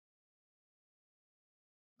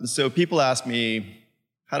So people ask me,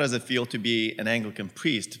 how does it feel to be an Anglican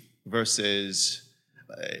priest versus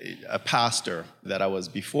a pastor that I was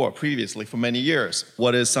previously for many years?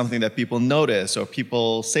 What is something that people notice or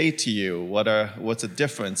people say to you? What's the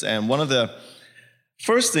difference? And one of the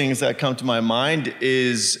first things that come to my mind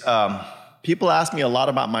is people ask me a lot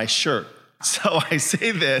about my shirt. So I say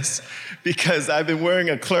this because I've been wearing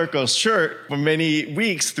a clerical shirt for many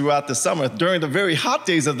weeks throughout the summer. During the very hot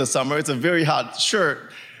days of the summer, it's a very hot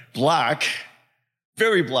shirt, black,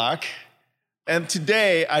 very black. And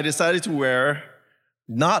today I decided to wear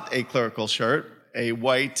not a clerical shirt, a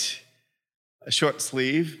white short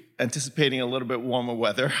sleeve, anticipating a little bit warmer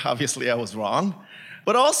weather. Obviously I was wrong.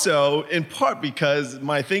 But also in part because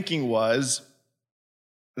my thinking was,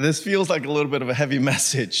 this feels like a little bit of a heavy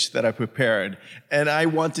message that I prepared, and I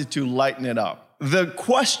wanted to lighten it up. The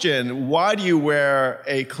question, why do you wear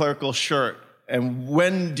a clerical shirt, and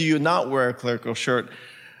when do you not wear a clerical shirt?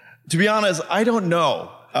 To be honest, I don't know.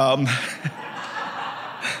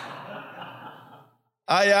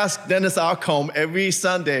 I ask Dennis Alcombe every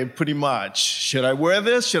Sunday, pretty much, should I wear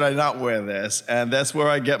this? Should I not wear this? And that's where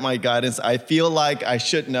I get my guidance. I feel like I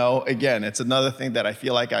should know. Again, it's another thing that I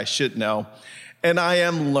feel like I should know. And I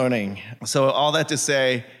am learning. So all that to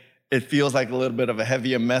say, it feels like a little bit of a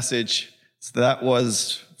heavier message. So that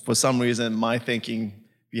was, for some reason, my thinking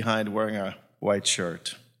behind wearing a white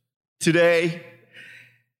shirt. Today,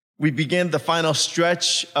 we begin the final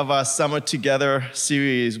stretch of our Summer Together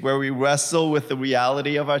series where we wrestle with the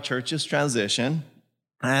reality of our church's transition.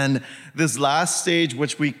 And this last stage,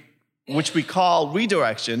 which we call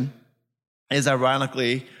redirection, is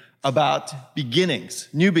ironically about beginnings,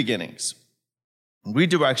 new beginnings.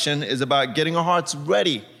 Redirection is about getting our hearts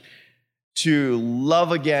ready to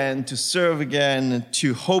love again, to serve again,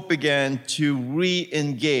 to hope again, to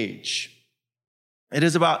re-engage. It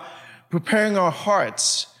is about preparing our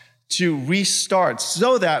hearts to restart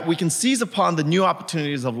so that we can seize upon the new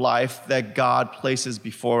opportunities of life that God places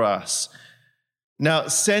before us. Now,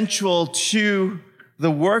 central to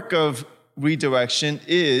the work of redirection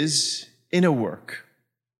is inner work.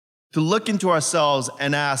 To look into ourselves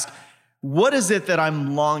and ask, what is it that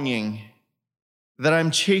I'm longing, that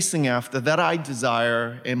I'm chasing after, that I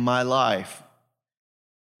desire in my life?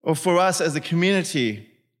 Or for us as a community,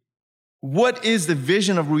 what is the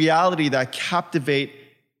vision of reality that captivate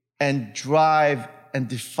and drive and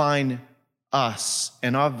define us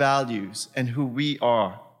and our values and who we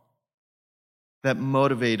are, that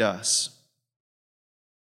motivate us?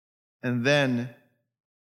 And then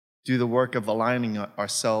do the work of aligning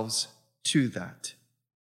ourselves to that.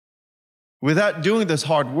 Without doing this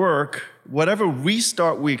hard work, whatever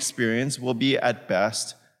restart we experience will be at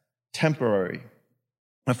best temporary.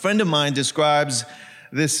 A friend of mine describes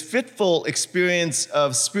this fitful experience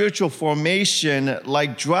of spiritual formation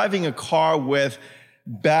like driving a car with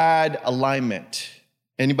bad alignment.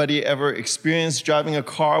 Anybody ever experienced driving a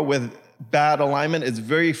car with bad alignment? It's a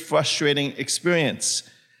very frustrating experience.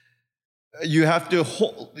 You have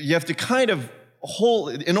to kind of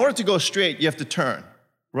hold, in order to go straight, you have to turn,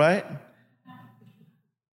 right?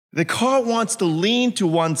 The car wants to lean to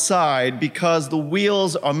one side because the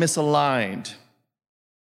wheels are misaligned.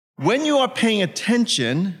 When you are paying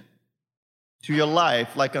attention to your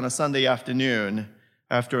life, like on a Sunday afternoon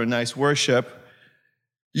after a nice worship,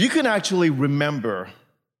 you can actually remember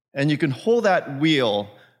and you can hold that wheel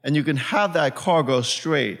and you can have that car go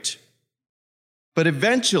straight. But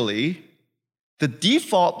eventually, the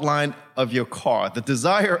default line of your car, the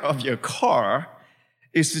desire of your car,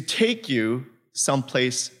 is to take you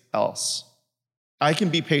someplace else. I can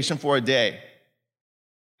be patient for a day.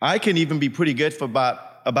 I can even be pretty good for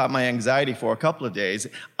about my anxiety for a couple of days.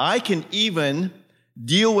 I can even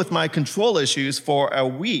deal with my control issues for a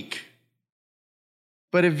week.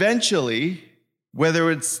 But eventually,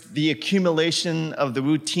 whether it's the accumulation of the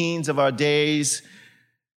routines of our days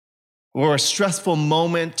or a stressful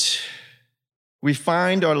moment, we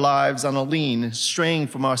find our lives on a lean, straying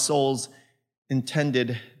from our soul's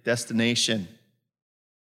intended destination.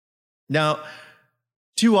 Now,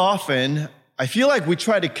 too often, I feel like we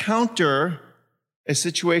try to counter a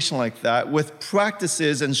situation like that with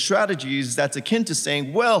practices and strategies that's akin to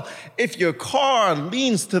saying, well, if your car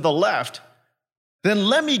leans to the left, then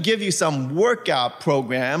let me give you some workout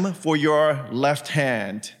program for your left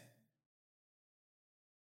hand.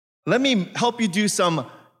 Let me help you do some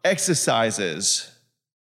exercises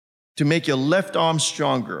to make your left arm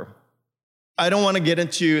stronger. I don't want to get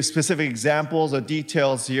into specific examples or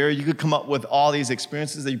details here. You could come up with all these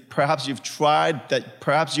experiences that perhaps you've tried, that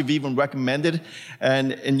perhaps you've even recommended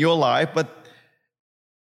and in your life. But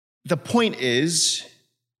the point is,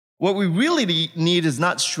 What we really need is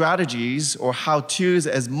not strategies or how-tos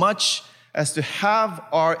as much as to have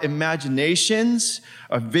our imaginations,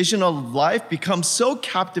 our vision of life become so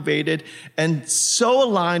captivated and so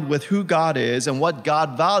aligned with who God is and what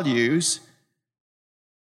God values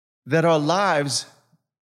that our lives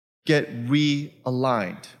get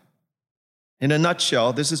realigned. In a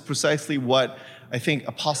nutshell, this is precisely what I think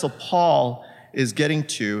Apostle Paul is getting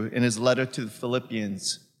to in his letter to the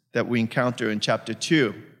Philippians that we encounter in chapter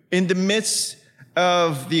 2. In the midst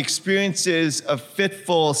of the experiences of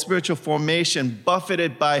fitful spiritual formation,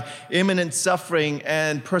 buffeted by imminent suffering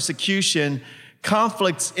and persecution,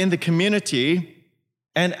 conflicts in the community,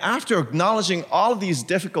 and after acknowledging all of these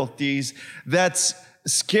difficulties that's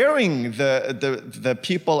scaring the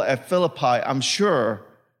people at Philippi, I'm sure,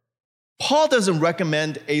 Paul doesn't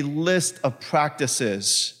recommend a list of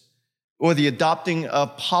practices or the adopting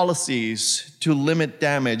of policies to limit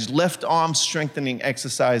damage, left arm strengthening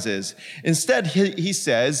exercises. Instead, he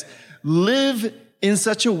says, live in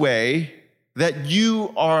such a way that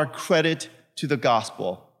you are a credit to the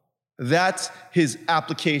gospel. That's his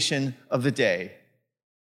application of the day.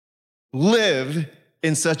 Live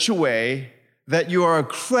in such a way that you are a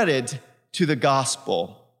credit to the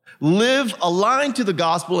gospel. Live aligned to the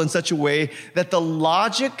gospel in such a way that the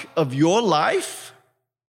logic of your life,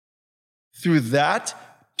 through that,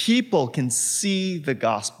 people can see the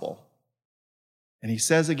gospel. And he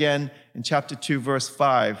says again in chapter 2, verse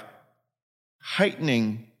 5,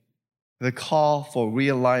 heightening the call for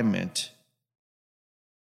realignment.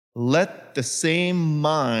 Let the same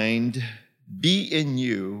mind be in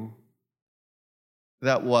you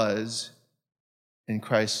that was in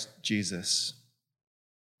Christ Jesus.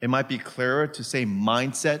 It might be clearer to say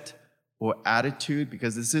mindset or attitude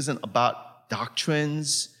because this isn't about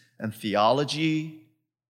doctrines and theology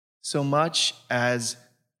so much as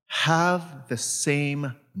have the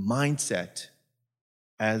same mindset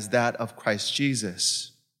as that of Christ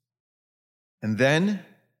Jesus. And then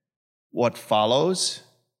what follows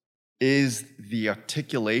is the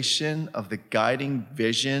articulation of the guiding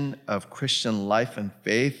vision of Christian life and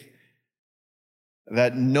faith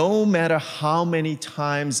that no matter how many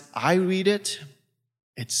times I read it,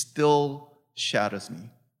 it still shatters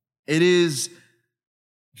me. It is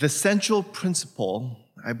the central principle,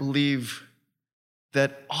 I believe,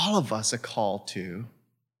 that all of us are called to,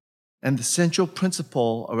 and the central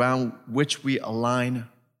principle around which we align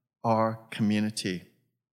our community.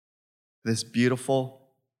 This beautiful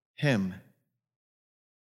hymn.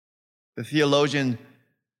 The theologian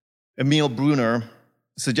Emil Brunner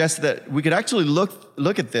suggested that we could actually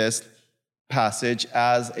look at this passage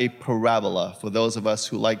as a parabola for those of us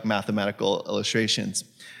who like mathematical illustrations.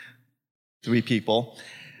 3 people.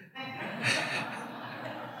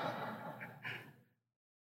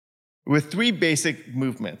 With 3 basic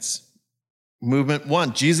movements. Movement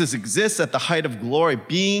 1, Jesus exists at the height of glory,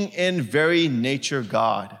 being in very nature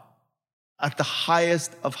God, at the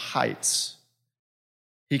highest of heights.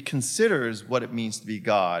 He considers what it means to be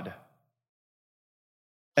God,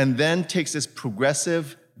 and then takes this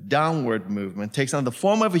progressive downward movement, takes on the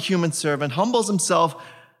form of a human servant, humbles himself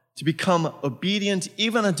to become obedient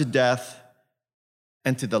even unto death,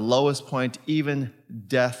 and to the lowest point, even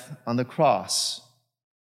death on the cross.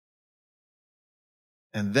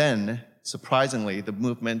 And then, surprisingly, the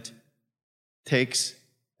movement takes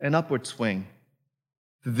an upward swing.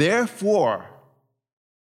 Therefore,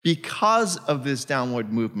 because of this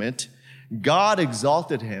downward movement, God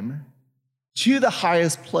exalted him to the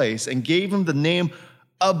highest place and gave him the name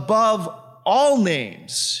above all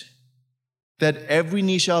names, that every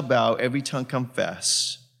knee shall bow, every tongue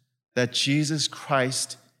confess that Jesus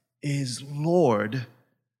Christ is Lord,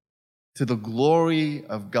 to the glory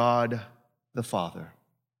of God the Father.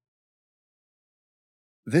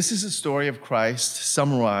 This is a story of Christ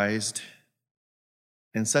summarized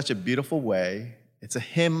in such a beautiful way. It's a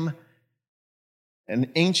hymn, an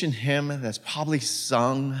ancient hymn that's probably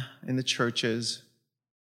sung in the churches,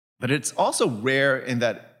 but it's also rare in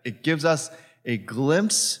that it gives us a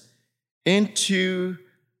glimpse into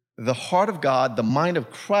the heart of God, the mind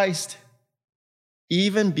of Christ,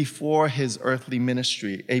 even before his earthly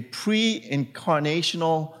ministry, a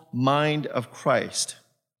pre-incarnational mind of Christ.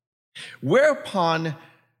 Whereupon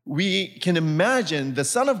we can imagine the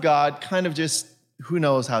Son of God kind of just, who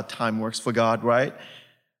knows how time works for God, right?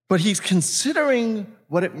 But he's considering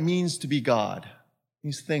what it means to be God.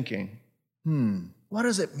 He's thinking, what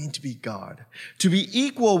does it mean to be God? To be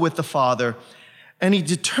equal with the Father. And he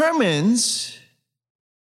determines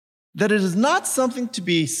that it is not something to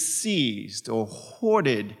be seized or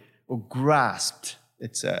hoarded or grasped,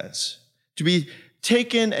 it says. To be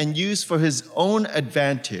taken and used for his own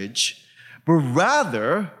advantage, but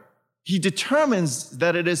rather he determines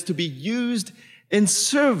that it is to be used in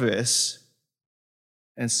service,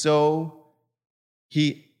 and so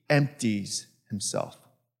he empties himself.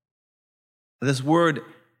 This word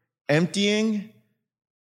emptying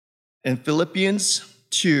in Philippians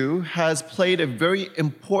 2 has played a very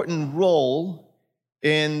important role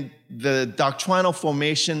in the doctrinal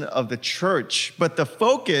formation of the church. But the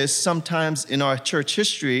focus sometimes in our church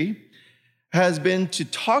history has been to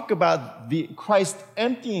talk about Christ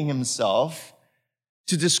emptying himself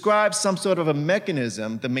to describe some sort of a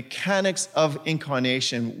mechanism, the mechanics of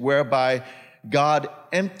incarnation, whereby God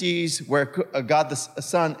the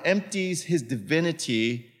Son empties his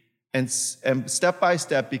divinity and step by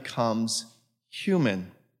step becomes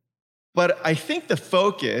human. But I think the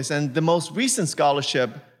focus and the most recent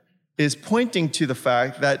scholarship is pointing to the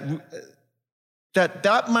fact that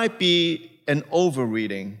might be an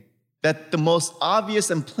overreading, that the most obvious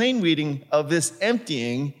and plain reading of this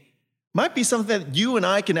emptying might be something that you and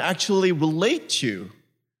I can actually relate to,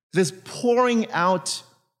 this pouring out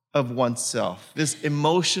of oneself, this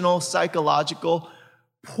emotional, psychological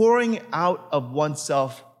pouring out of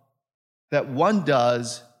oneself that one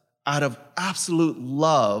does out of absolute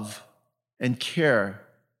love and care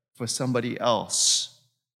for somebody else.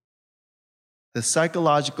 The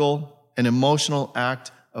psychological and emotional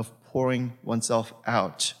act of pouring oneself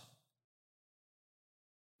out.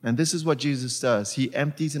 And this is what Jesus does. He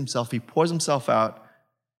empties himself, he pours himself out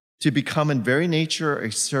to become in very nature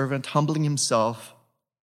a servant, humbling himself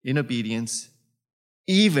in obedience,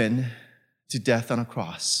 even to death on a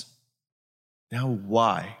cross. Now,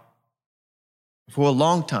 why? For a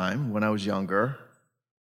long time, when I was younger,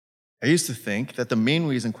 I used to think that the main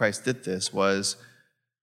reason Christ did this was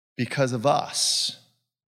because of us,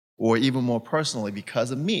 or even more personally, because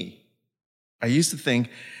of me. I used to think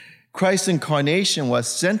Christ's incarnation was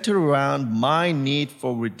centered around my need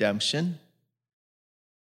for redemption,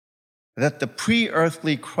 that the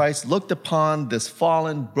pre-earthly Christ looked upon this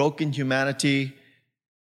fallen, broken humanity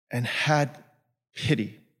and had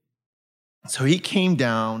pity. So he came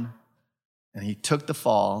down and he took the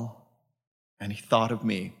fall and he thought of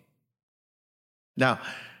me. Now,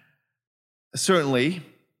 certainly,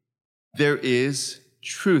 there is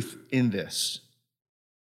truth in this.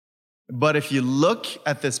 But if you look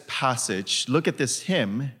at this passage, look at this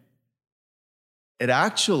hymn, it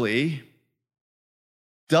actually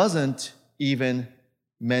doesn't even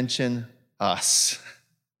mention us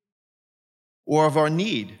or of our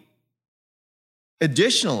need.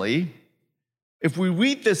 Additionally, if we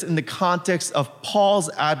read this in the context of Paul's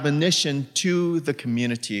admonition to the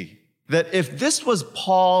community, that if this was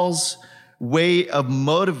Paul's way of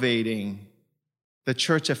motivating the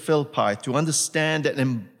church of Philippi to understand and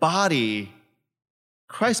embody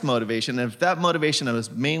Christ's motivation, and if that motivation was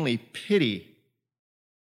mainly pity,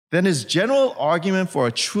 then his general argument for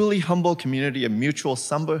a truly humble community of mutual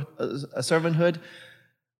servanthood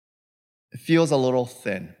feels a little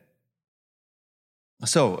thin.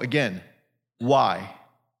 So again, why?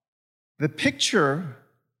 The picture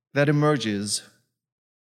that emerges,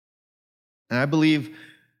 and I believe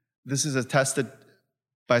this is attested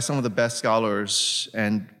by some of the best scholars,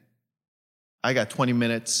 and I got 20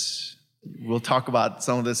 minutes. We'll talk about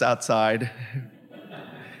some of this outside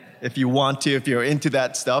if you want to, if you're into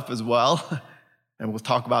that stuff as well. And we'll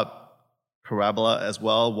talk about parabola as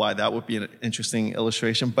well, why that would be an interesting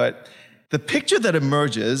illustration. But the picture that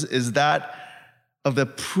emerges is that of the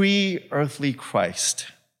pre-earthly Christ,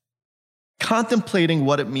 contemplating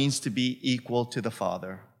what it means to be equal to the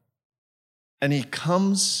Father. And he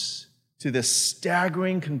comes to this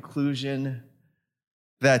staggering conclusion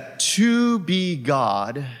that to be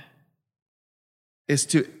God is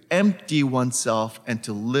to empty oneself and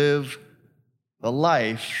to live the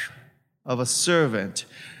life of a servant.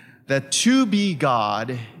 That to be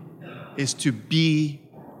God is to be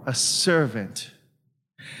a servant.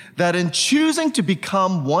 That in choosing to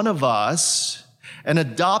become one of us and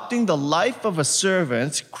adopting the life of a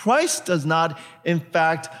servant, Christ does not, in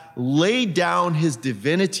fact, lay down his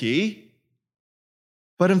divinity,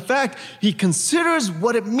 but in fact, he considers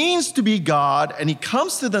what it means to be God, and he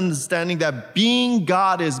comes to the understanding that being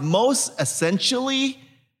God is most essentially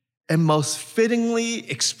and most fittingly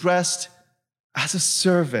expressed as a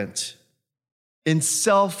servant in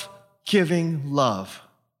self-giving love.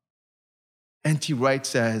 N.T. Wright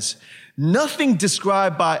says, nothing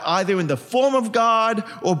described by either in the form of God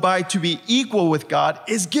or by to be equal with God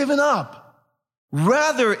is given up.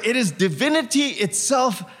 Rather, it is divinity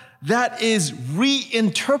itself that is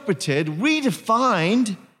reinterpreted,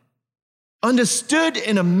 redefined, understood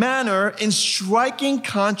in a manner in striking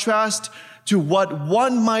contrast to what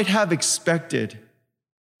one might have expected.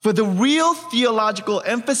 For the real theological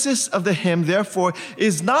emphasis of the hymn, therefore,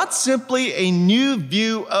 is not simply a new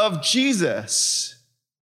view of Jesus.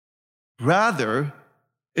 Rather,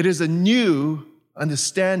 it is a new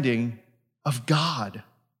understanding of God.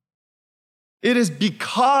 It is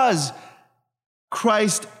because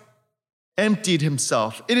Christ emptied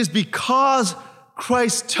himself. It is because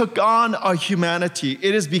Christ took on our humanity.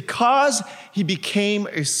 It is because he became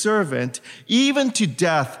a servant, even to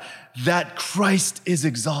death, that Christ is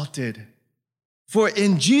exalted. For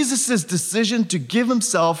in Jesus' decision to give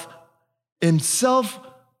himself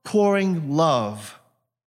pouring love,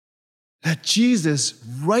 that Jesus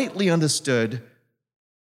rightly understood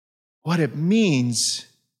what it means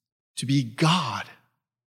to be God.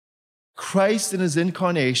 Christ in his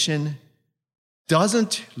incarnation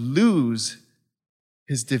doesn't lose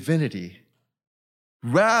his divinity.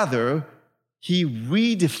 Rather, he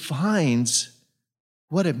redefines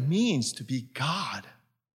what it means to be God.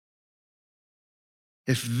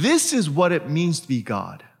 If this is what it means to be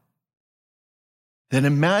God, then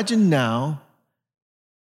imagine now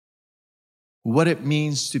what it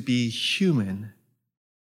means to be human,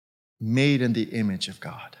 made in the image of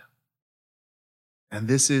God. And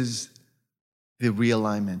this is the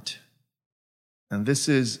realignment. And this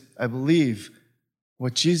is, I believe,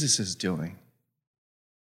 what Jesus is doing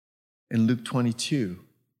in Luke 22.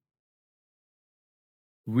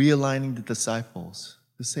 Realigning the disciples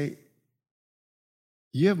to say,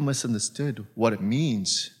 you have misunderstood what it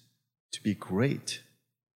means to be great,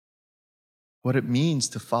 what it means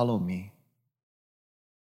to follow me,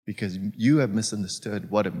 because you have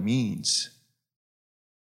misunderstood what it means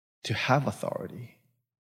to have authority,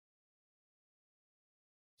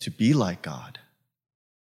 to be like God,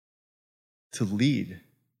 to lead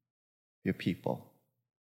your people.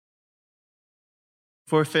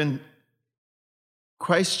 For if in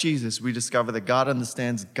Christ Jesus we discover that God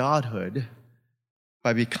understands Godhood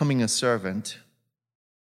by becoming a servant,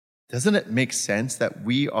 doesn't it make sense that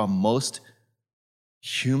we are most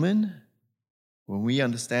human when we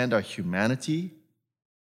understand our humanity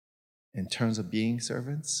in terms of being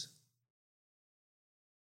servants?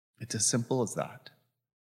 It's as simple as that.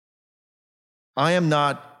 I am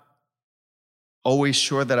not always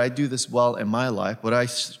sure that I do this well in my life, but I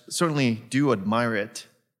certainly do admire it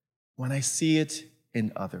when I see it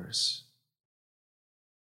in others.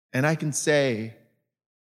 And I can say,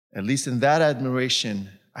 at least in that admiration,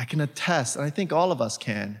 I can attest, and I think all of us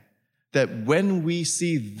can, that when we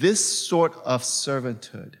see this sort of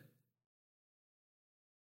servanthood,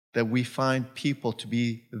 that we find people to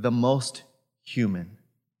be the most human.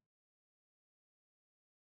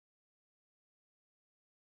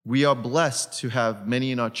 We are blessed to have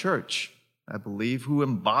many in our church, I believe, who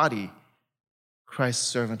embody Christ's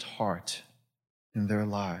servant heart in their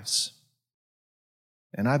lives.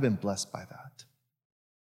 And I've been blessed by that.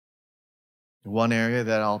 One area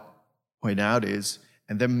that I'll point out is,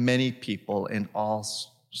 and there are many people in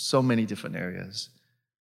so many different areas,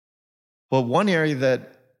 but one area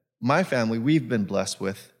that my family, we've been blessed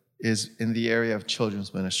with, is in the area of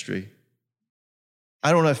children's ministry.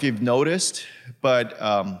 I don't know if you've noticed, but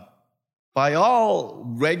by all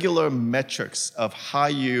regular metrics of how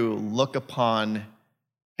you look upon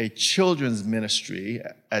a children's ministry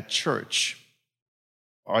at church,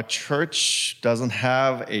 our church doesn't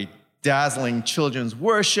have a dazzling children's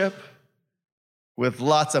worship with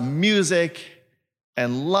lots of music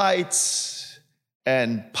and lights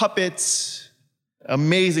and puppets,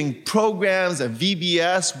 amazing programs at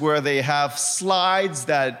VBS where they have slides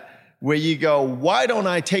where you go, why don't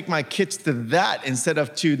I take my kids to that instead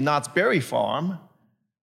of to Knott's Berry Farm?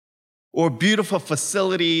 Or beautiful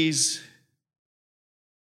facilities.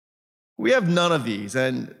 We have none of these,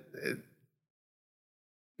 and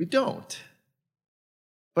we don't.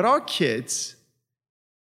 But our kids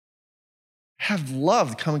have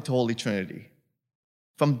loved coming to Holy Trinity.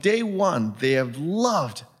 From day one, they have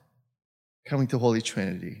loved coming to Holy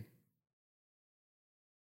Trinity.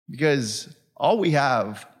 Because all we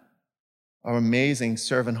have are amazing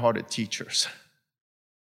servant-hearted teachers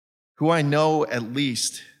who I know at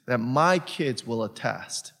least that my kids will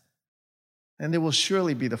attest, and they will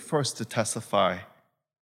surely be the first to testify.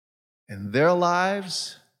 In their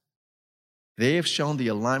lives, they have shown the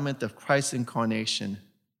alignment of Christ's incarnation.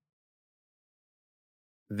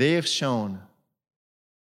 They have shown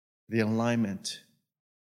the alignment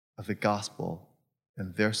of the gospel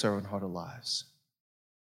in their servant-hearted lives.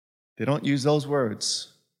 They don't use those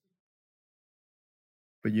words,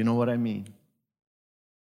 but you know what I mean.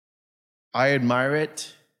 I admire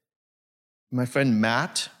it, my friend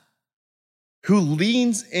Matt, who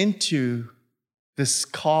leans into this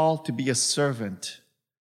call to be a servant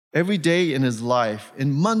every day in his life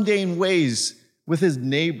in mundane ways with his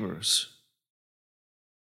neighbors.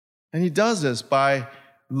 And he does this by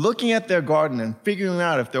looking at their garden and figuring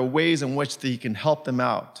out if there are ways in which he can help them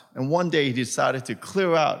out. And one day he decided to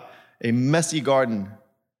clear out a messy garden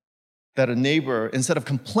that a neighbor, instead of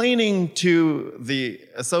complaining to the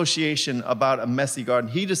association about a messy garden,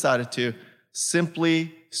 he decided to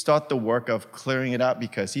simply start the work of clearing it out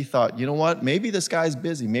because he thought, you know what, maybe this guy's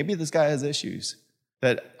busy. Maybe this guy has issues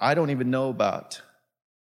that I don't even know about.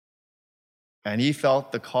 And he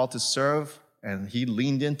felt the call to serve, and he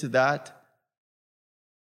leaned into that.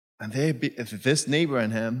 And this neighbor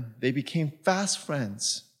and him, they became fast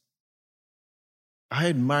friends. I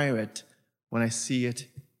admire it when I see it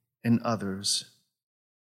in others.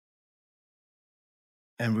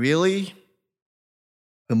 And really,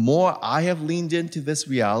 the more I have leaned into this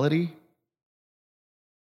reality,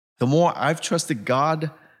 the more I've trusted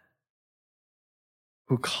God,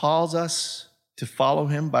 who calls us to follow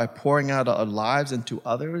him by pouring out our lives into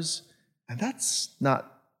others. And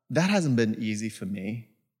that hasn't been easy for me,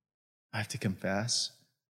 I have to confess.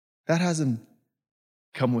 That hasn't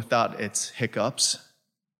come without its hiccups.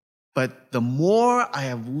 But the more I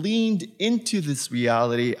have leaned into this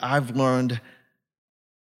reality, I've learned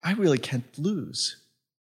I really can't lose.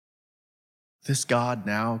 This God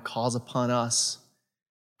now calls upon us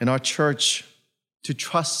in our church to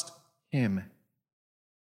trust him.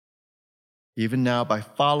 Even now, by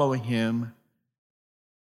following him,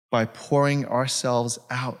 by pouring ourselves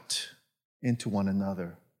out into one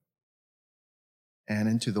another and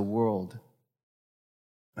into the world.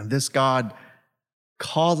 And this God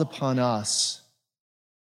calls upon us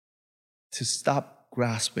to stop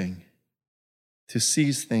grasping, to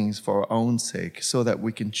seize things for our own sake, so that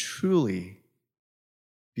we can truly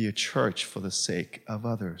be a church for the sake of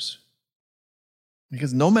others.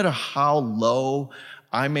 Because no matter how low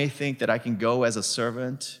I may think that I can go as a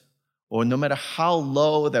servant, or no matter how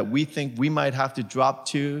low that we think we might have to drop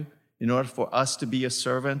to in order for us to be a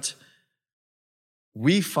servant,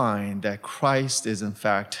 we find that Christ is in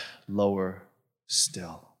fact lower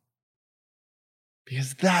still.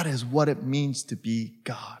 Because that is what it means to be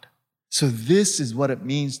God. So this is what it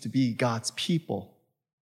means to be God's people.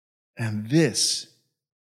 And this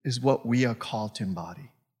is what we are called to embody.